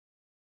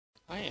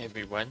Hi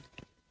everyone,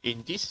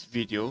 in this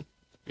video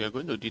we are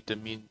going to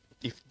determine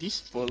if this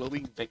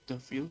following vector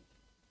field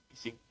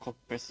is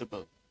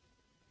incompressible.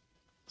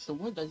 So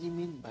what does it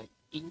mean by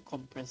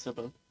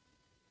incompressible?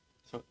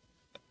 So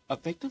a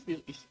vector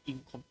field is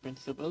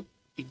incompressible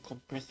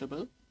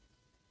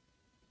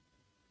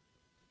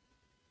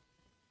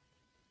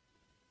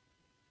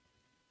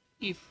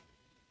if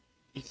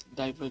its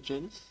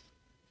divergence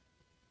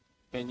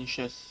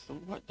vanishes. So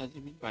what does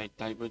it mean by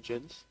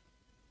divergence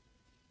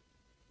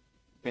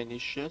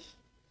vanishes?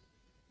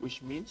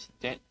 Which means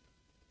that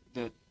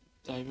the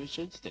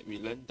divergence that we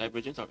learned,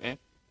 divergence of f,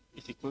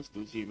 is equals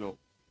to 0.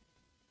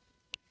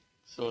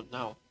 So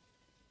now,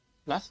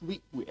 last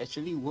week we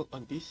actually worked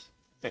on this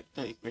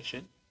vector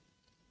equation.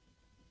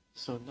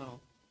 So now,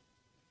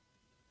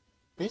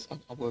 based on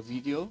our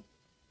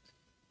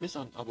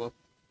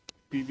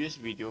previous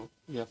video,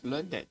 we have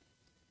learned that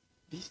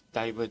this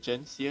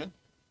divergence here,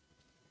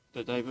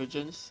 the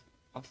divergence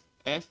of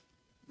f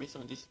based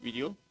on this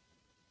video,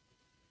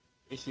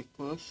 is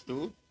equals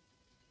to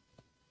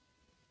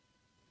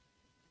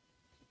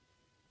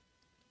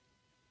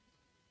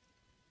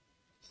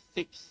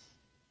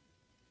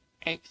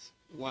x,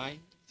 y,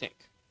 z.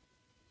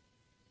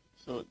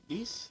 So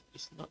this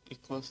is not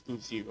equals to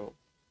 0.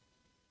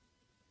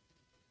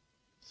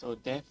 So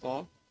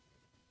therefore,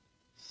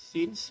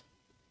 since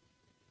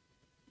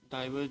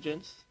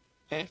divergence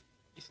f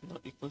is not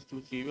equals to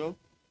 0,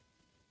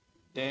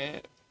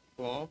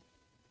 therefore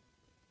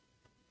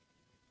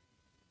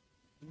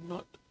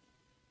not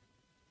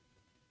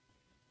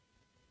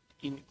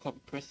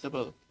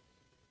incompressible.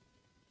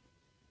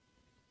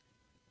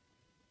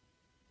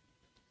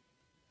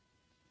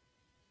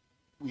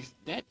 With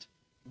that,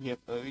 we have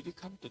already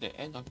come to the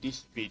end of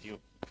this video.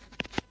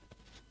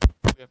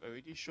 We have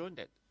already shown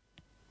that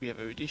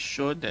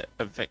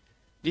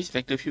this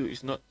vector field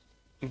is not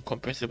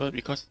incompressible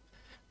because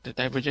the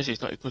divergence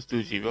is not equals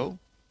to 0.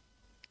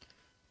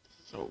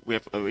 So we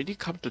have already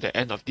come to the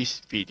end of this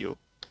video.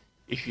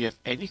 If you have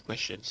any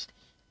questions,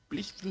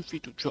 please feel free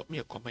to drop me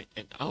a comment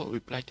and I will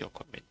reply to your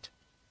comment.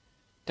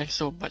 Thanks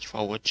so much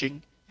for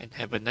watching and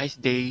have a nice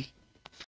day.